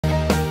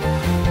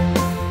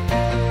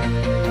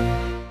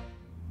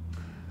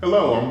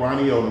Hello, I'm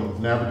Ronnie with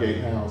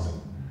Navigate Housing.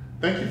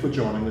 Thank you for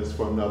joining us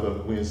for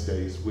another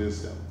Wednesday's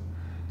Wisdom.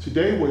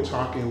 Today we're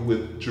talking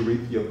with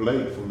Jerethia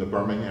Blake from the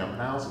Birmingham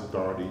Housing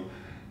Authority,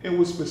 and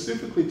we're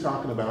specifically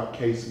talking about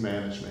case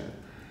management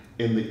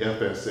in the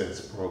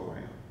FSS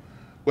program.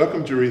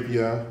 Welcome,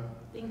 Jerethia.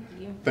 Thank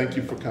you. Thank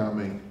you for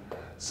coming.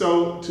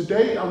 So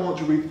today I want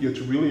Jerethia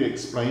to really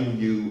explain to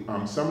you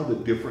some of the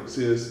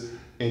differences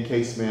in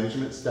case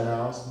management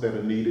styles that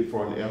are needed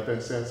for an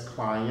FSS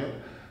client.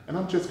 And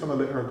I'm just going to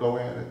let her go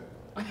at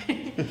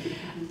it.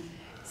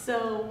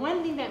 So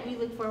one thing that we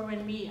look for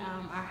when we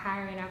are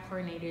hiring our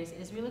coordinators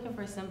is we're looking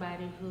for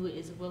somebody who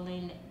is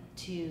willing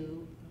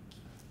to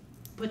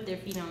put their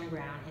feet on the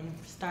ground and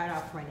start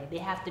off running. They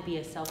have to be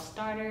a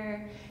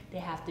self-starter, they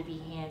have to be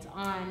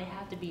hands-on, they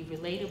have to be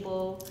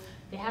relatable,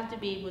 they have to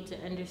be able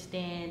to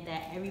understand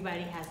that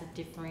everybody has a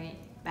different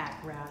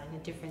background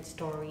and a different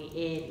story.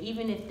 And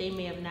even if they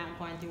may have not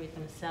gone through it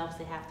themselves,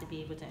 they have to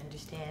be able to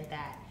understand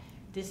that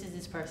this is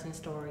this person's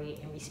story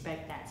and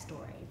respect that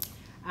story.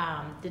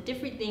 The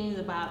different things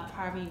about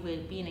probably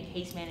with being a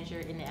case manager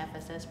in the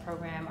FSS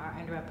program are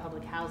under a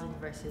public housing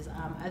versus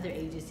other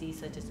agencies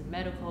such as the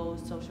medical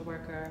social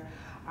worker,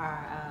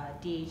 our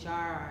DHR,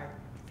 our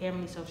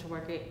family social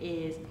worker,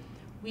 is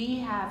we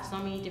have so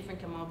many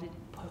different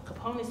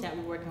components that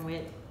we're working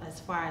with as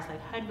far as like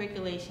HUD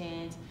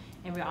regulations,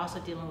 and we're also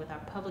dealing with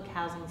our public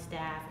housing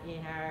staff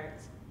and our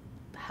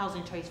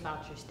housing choice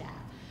voucher staff.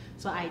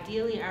 So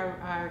ideally,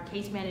 our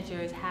case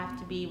managers have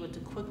to be able to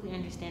quickly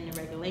understand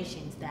the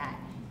regulations that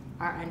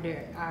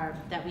are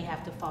that we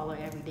have to follow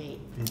every day,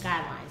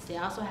 guidelines. They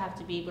also have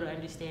to be able to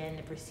understand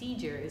the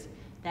procedures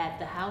that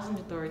the housing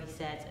authority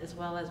sets, as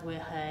well as what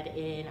HUD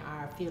in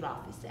our field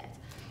office sets.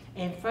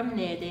 And from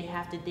there, they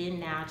have to then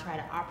now try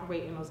to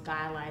operate in those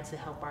guidelines to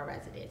help our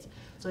residents.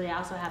 So they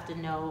also have to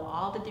know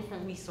all the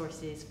different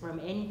resources, from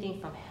anything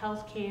from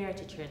healthcare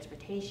to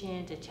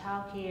transportation to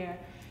childcare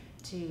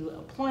to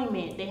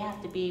employment. They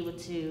have to be able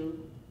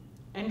to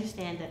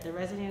understand that the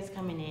resident is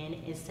coming in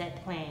and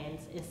set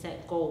plans and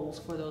set goals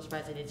for those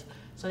residents.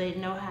 So they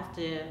have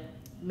to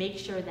make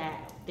sure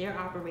that they're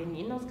operating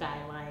in those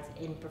guidelines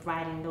and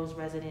providing those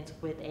residents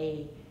with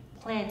a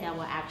plan that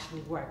will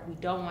actually work. We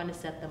don't want to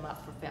set them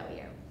up for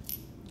failure.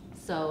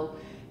 So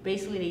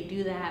basically they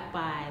do that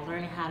by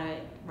learning how to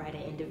write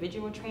an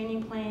individual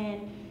training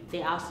plan.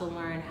 They also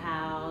learn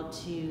how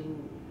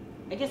to,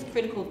 I guess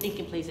critical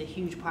thinking plays a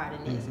huge part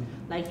in this.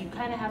 Like you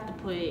kind of have to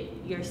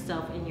put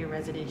yourself in your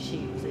resident's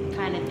shoes and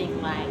kind of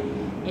think like,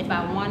 if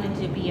I wanted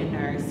to be a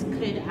nurse,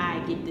 could I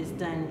get this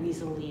done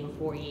reasonably in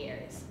 4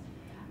 years?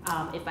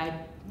 If I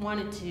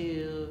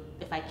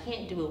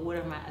can't do it, what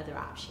are my other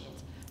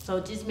options? So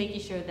just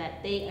making sure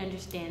that they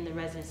understand the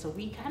resident. So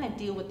we kind of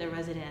deal with the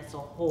resident as a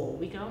whole.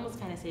 We can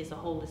almost kind of say it's a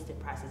holistic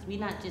process. We're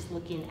not just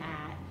looking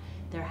at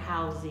their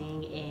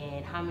housing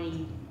and how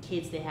many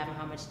kids they have and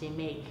how much they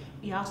make.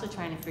 We also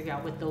trying to figure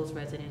out what those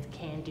residents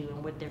can do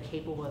and what they're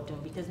capable of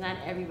doing, because not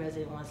every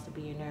resident wants to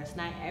be a nurse.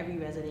 Not every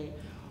resident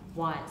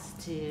wants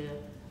to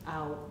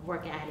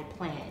work at a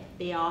plant.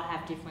 They all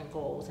have different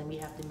goals, and we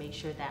have to make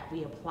sure that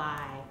we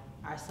apply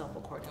ourselves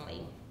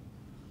accordingly.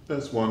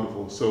 That's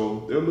wonderful.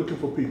 So they're looking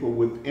for people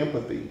with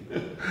empathy.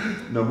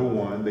 Number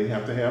one, they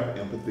have to have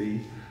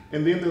empathy.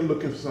 And then they're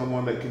looking for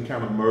someone that can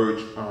kind of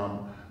merge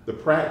the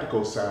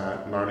practical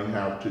side, learning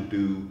how to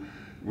do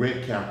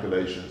rent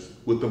calculations,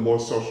 with the more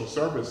social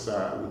service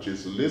side, which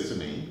is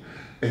listening,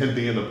 and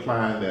then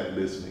applying that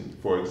listening.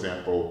 For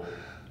example,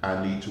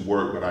 I need to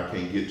work, but I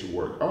can't get to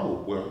work.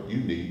 Oh, well, you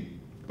need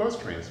bus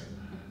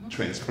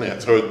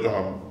transplants or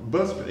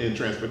bus and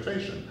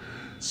transportation.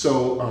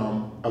 So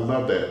I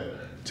love that.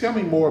 Tell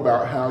me more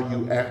about how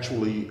you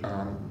actually,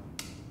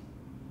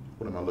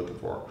 what am I looking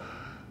for?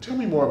 Tell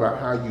me more about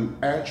how you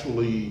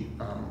actually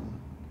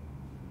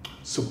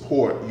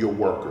support your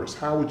workers.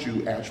 How would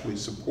you actually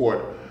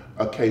support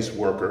a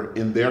caseworker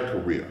in their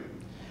career?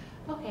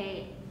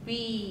 Okay,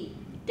 we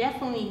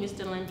definitely,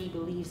 Mr. Lundy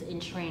believes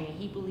in training.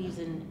 He believes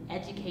in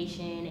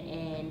education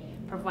and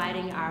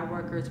providing our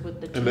workers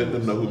with the tools. And let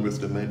them know who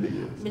Mr. Lundy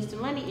is.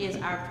 Mr. Lundy is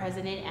our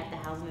president at the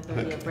Housing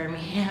Authority of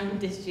Birmingham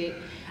District.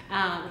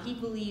 He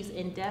believes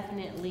in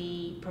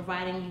definitely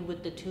providing you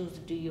with the tools to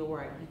do your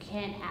work. You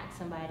can't ask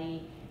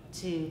somebody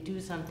to do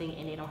something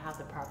and they don't have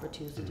the proper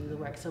tools to do the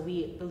work. So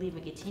we believe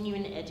in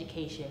continuing the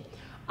education.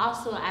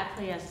 Also, I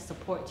play as a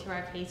support to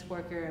our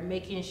caseworker,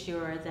 making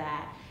sure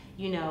that,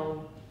 you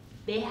know,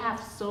 they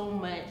have so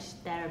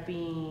much that are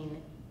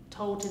being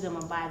told to them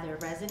by their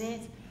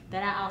residents,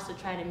 that I also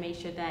try to make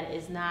sure that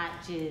it's not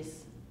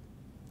just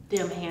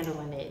them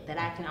handling it, that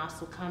I can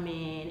also come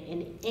in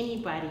and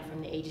anybody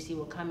from the agency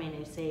will come in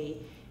and say,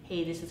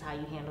 hey, this is how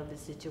you handle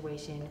this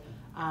situation.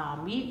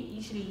 We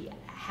usually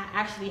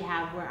actually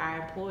have where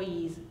our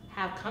employees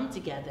have come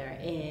together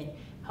and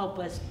help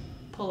us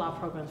pull out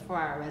programs for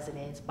our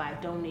residents by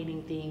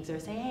donating things or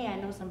say, hey, I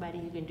know somebody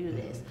who can do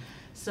this.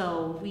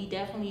 So we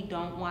definitely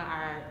don't want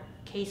our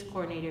case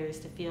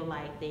coordinators to feel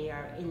like they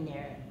are in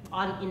there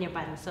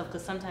by themselves,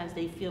 because sometimes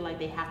they feel like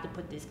they have to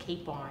put this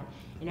cape on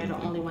and they're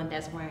the only one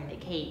that's wearing the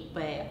cape,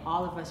 but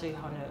all of us are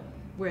going to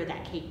wear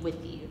that cape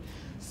with you.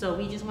 So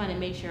we just want to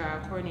make sure our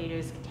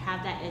coordinators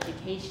have that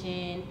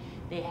education,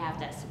 they have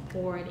that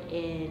support,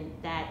 and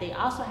that they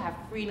also have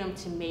freedom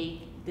to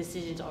make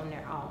decisions on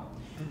their own.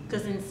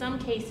 Because in some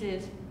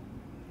cases,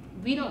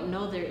 we don't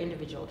know their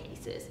individual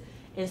cases.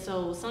 And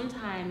so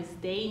sometimes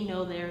they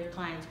know their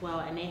clients well,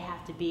 and they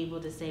have to be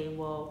able to say,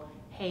 well,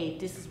 hey,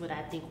 this is what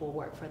I think will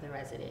work for the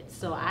residents.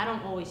 So I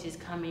don't always just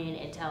come in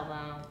and tell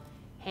them,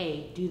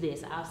 hey, do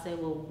this. I'll say,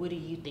 well, what do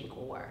you think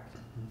will work?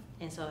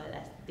 And so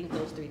I think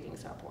those three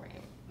things are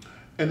important.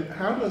 And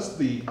how does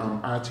the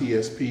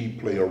ITSP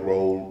play a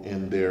role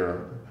in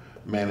their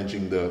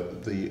managing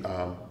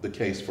the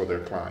case for their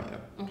client?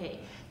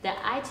 Okay, the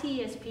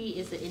ITSP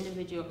is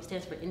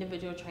stands for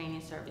Individual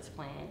Training Service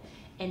Plan,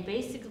 and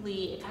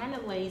basically it kind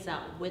of lays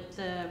out what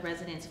the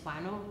resident's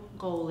final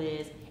goal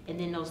is, and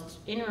then those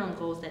interim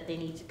goals that they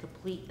need to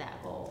complete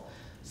that goal.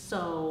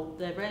 So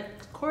the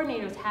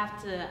coordinators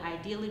have to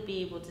ideally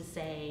be able to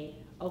say,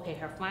 okay,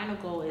 her final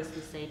goal is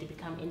to say to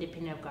become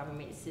independent of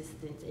government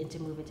assistance and to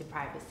move into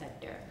private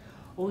sector.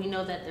 Well, we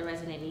know that the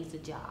resident needs a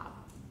job,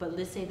 but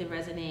let's say the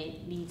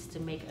resident needs to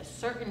make a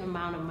certain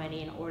amount of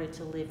money in order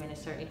to live in a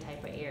certain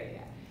type of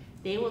area.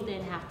 They will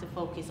then have to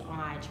focus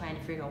on trying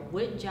to figure out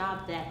what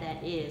job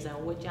that is, or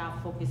what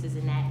job focuses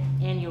in that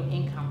annual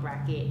income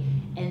bracket.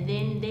 And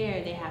then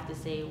there they have to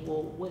say,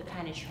 well, what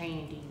kind of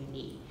training do you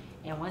need?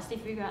 And once they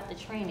figure out the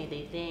training,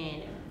 they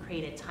then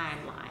create a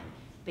timeline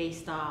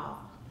based off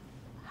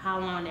how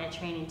long that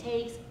training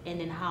takes, and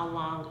then how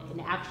long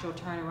an actual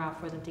turnaround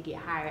for them to get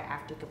hired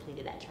after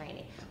completed that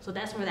training. So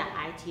that's where that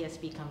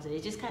ITSP comes in.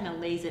 It just kind of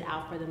lays it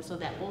out for them so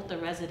that both the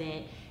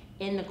resident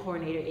and the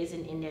coordinator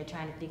isn't in there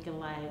trying to think of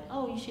like,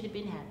 oh, you should have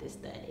been had this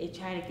done. It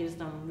kind of gives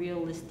them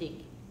realistic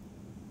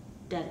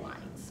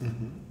deadlines.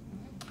 Mm-hmm.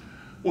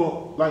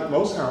 Well, like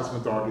most housing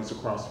authorities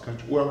across the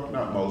country, well,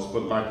 not most,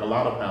 but like a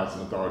lot of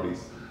housing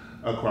authorities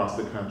across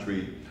the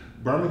country,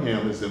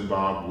 Birmingham is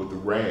involved with the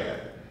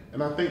RAD.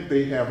 And I think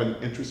they have an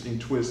interesting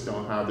twist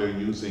on how they're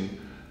using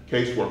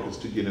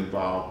caseworkers to get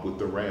involved with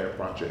the RAD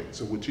project.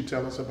 So would you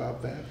tell us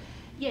about that?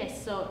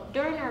 Yes, so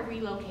during our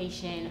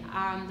relocation,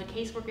 the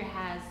caseworker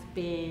has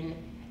been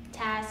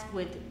tasked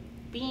with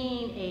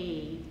being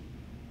an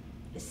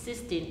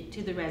assistant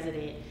to the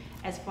resident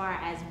as far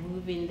as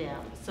moving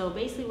them. So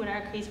basically what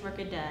our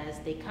caseworker does,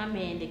 they come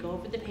in, they go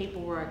over the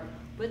paperwork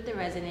with the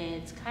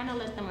residents, kind of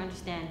let them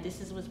understand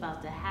this is what's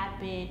about to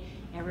happen,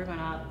 and we're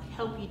gonna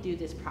help you through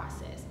this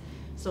process.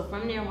 So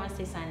from there, once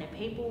they sign the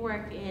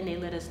paperwork in, they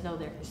let us know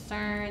their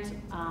concerns,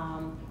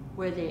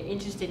 where they're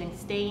interested in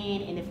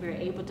staying, and if we're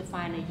able to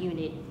find a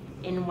unit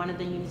in one of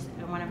the units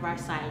at one of our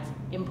sites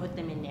and put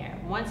them in there.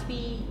 Once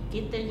we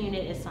get the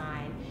unit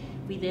assigned,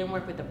 we then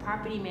work with the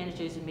property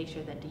managers and make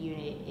sure that the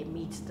unit, it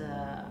meets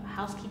the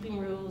housekeeping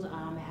rules, it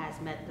has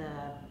met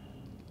the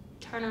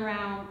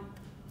turnaround,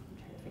 I'm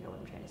trying to figure out what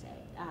I'm trying to say.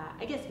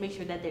 I guess make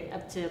sure that they're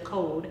up to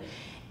code.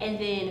 And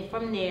then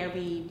from there,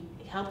 we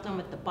help them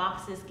with the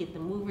boxes, get the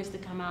movers to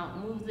come out,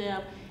 move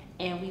them,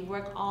 and we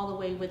work all the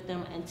way with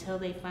them until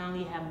they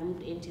finally have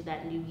moved into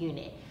that new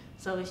unit.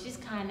 So it's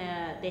just kind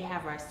of, they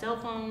have our cell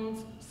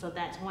phones, so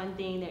that's one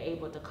thing. They're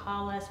able to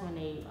call us when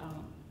they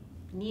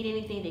need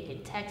anything, they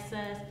can text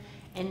us.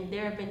 And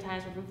there have been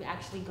times where we've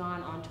actually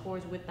gone on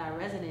tours with our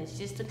residents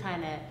just to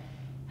kind of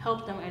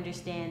help them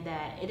understand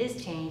that it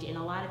is change, and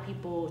a lot of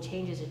people,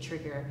 change is a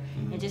trigger.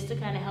 Mm-hmm. And just to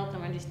kind of help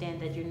them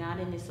understand that you're not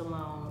in this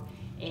alone,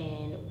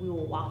 and we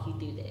will walk you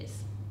through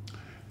this.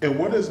 And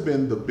what has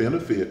been the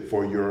benefit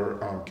for your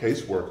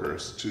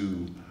caseworkers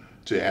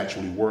to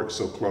actually work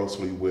so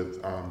closely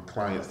with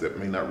clients that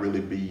may not really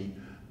be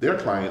their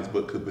clients,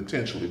 but could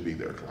potentially be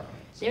their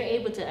clients? They're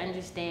able to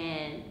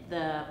understand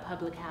the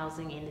public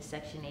housing and the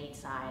Section 8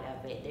 side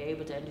of it. They're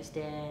able to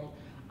understand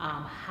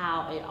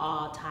how it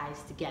all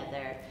ties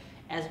together,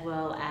 as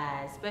well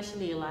as,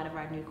 especially a lot of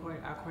our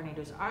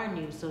coordinators are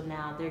new, so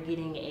now they're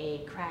getting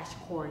a crash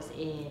course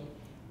in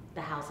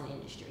the housing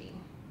industry.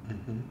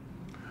 Mm-hmm.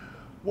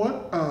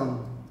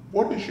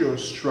 What is your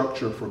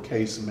structure for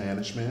case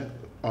management?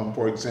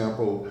 For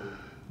example,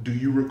 do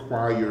you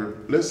require,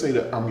 let's say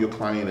that I'm your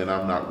client and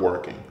I'm not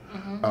working.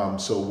 Mm-hmm.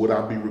 So would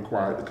I be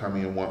required to come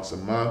in once a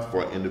month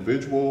for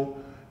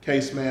individual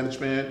case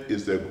management?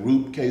 Is there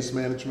group case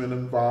management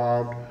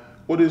involved?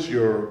 What is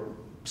your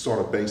sort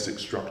of basic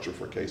structure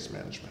for case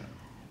management?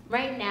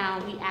 Right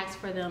now, we ask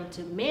for them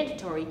to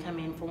mandatory come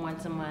in for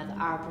once a month,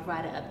 or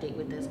provide an update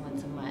with us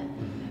once a month.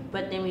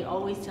 But then we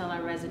always tell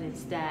our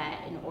residents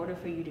that in order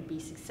for you to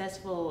be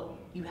successful,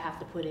 you have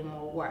to put in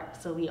more work.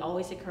 So we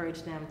always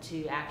encourage them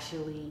to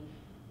actually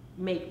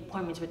make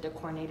appointments with their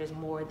coordinators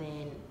more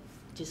than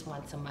just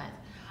once a month.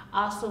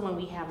 Also, when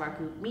we have our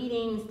group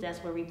meetings,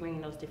 that's where we bring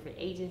in those different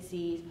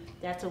agencies.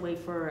 That's a way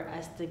for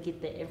us to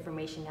get the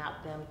information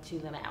out to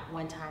them at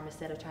one time,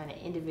 instead of trying to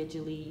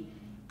individually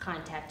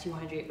contact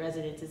 200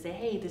 residents and say,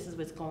 hey, this is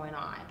what's going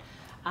on.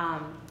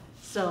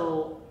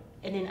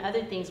 And then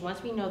other things,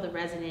 once we know the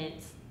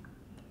residents'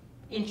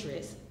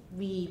 interest,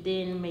 we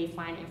then may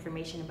find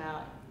information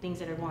about things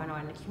that are going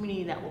on in the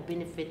community that will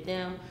benefit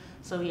them.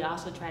 So we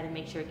also try to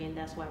make sure, again,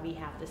 that's why we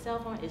have the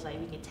cell phone, is like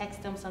we can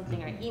text them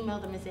something or email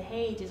them and say,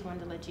 hey, just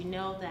wanted to let you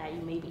know that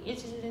you may be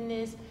interested in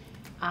this.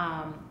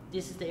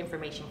 This is the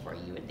information for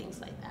you, and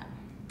things like that.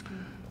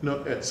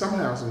 At some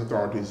housing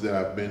authorities that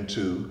I've been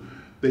to,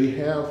 they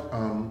have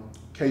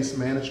case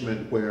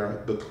management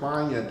where the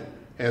client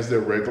has their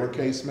regular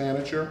case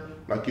manager.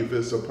 Like if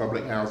it's a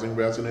public housing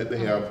resident, they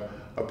have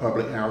a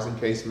public housing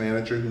case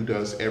manager who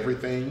does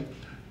everything,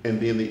 and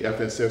then the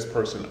FSS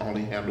person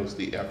only handles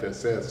the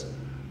FSS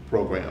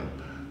program.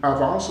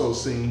 I've also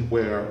seen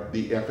where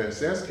the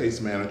FSS case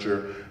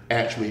manager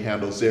actually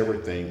handles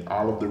everything,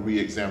 all of the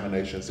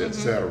re-examinations,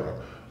 etc.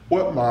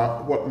 What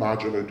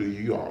modular do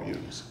you all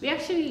use? We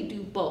actually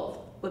do both.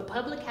 With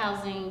public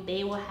housing,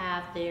 they will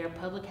have their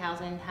public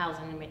housing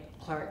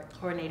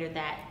coordinator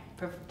that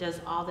does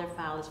all their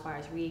files as far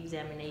as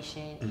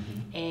re-examination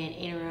and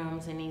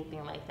interims and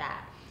anything like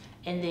that.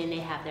 And then they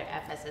have their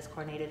FSS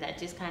coordinator that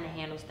just kind of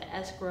handles the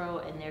escrow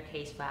and their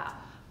case file.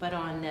 But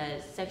on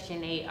the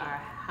Section 8, our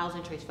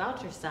housing choice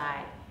voucher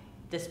side,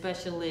 the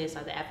specialist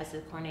or the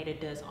FSS coordinator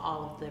does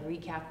all of the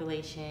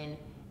recalculation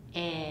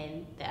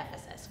and the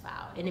FSS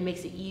file. And it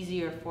makes it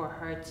easier for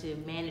her to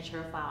manage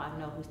her file and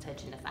know who's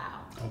touching the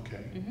file.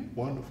 Okay,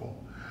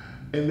 wonderful.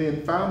 And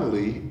then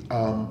finally,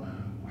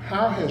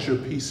 how has your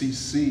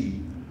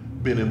PCC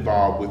been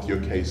involved with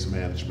your case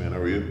management,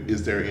 or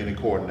is there any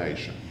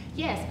coordination?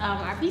 Yes,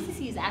 our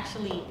PCC is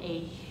actually a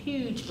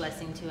huge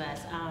blessing to us.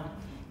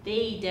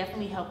 They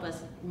definitely help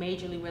us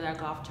majorly with our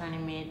golf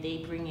tournament. They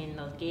bring in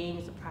those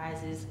games, the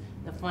prizes,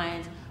 the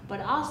funds, but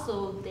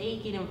also they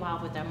get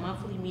involved with our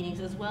monthly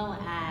meetings, as well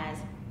as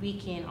we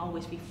can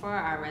always refer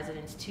our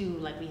residents to,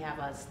 like we have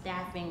a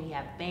staffing, we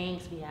have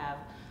banks, we have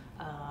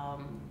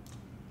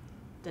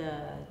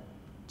the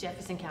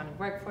Jefferson County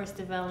Workforce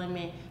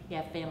Development, we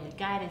have Family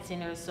Guidance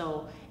Center.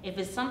 So if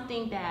it's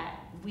something that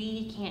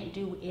we can't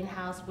do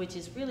in-house, which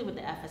is really what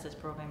the FSS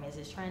program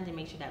is trying to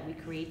make sure that we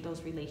create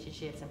those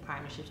relationships and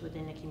partnerships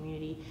within the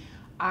community.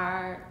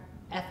 Our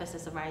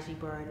FSS Advisory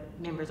Board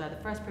members are the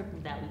first people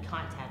that we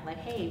contact, like,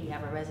 hey, we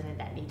have a resident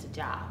that needs a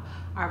job.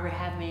 Or we're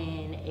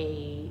having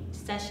a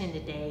session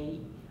today,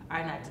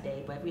 or not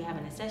today, but we're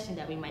having a session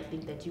that we might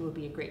think that you would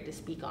be great to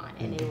speak on,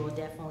 and they will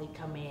definitely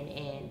come in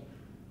and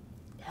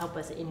help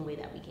us in any way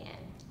that we can.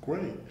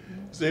 Great.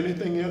 Is there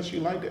anything else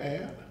you'd like to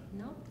add?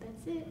 Nope,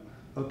 that's it.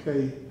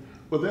 Okay.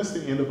 Well, that's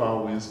the end of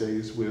our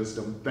Wednesday's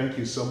Wisdom. Thank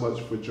you so much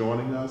for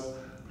joining us.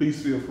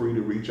 Please feel free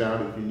to reach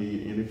out if you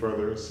need any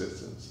further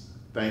assistance.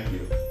 Thank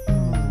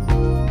you.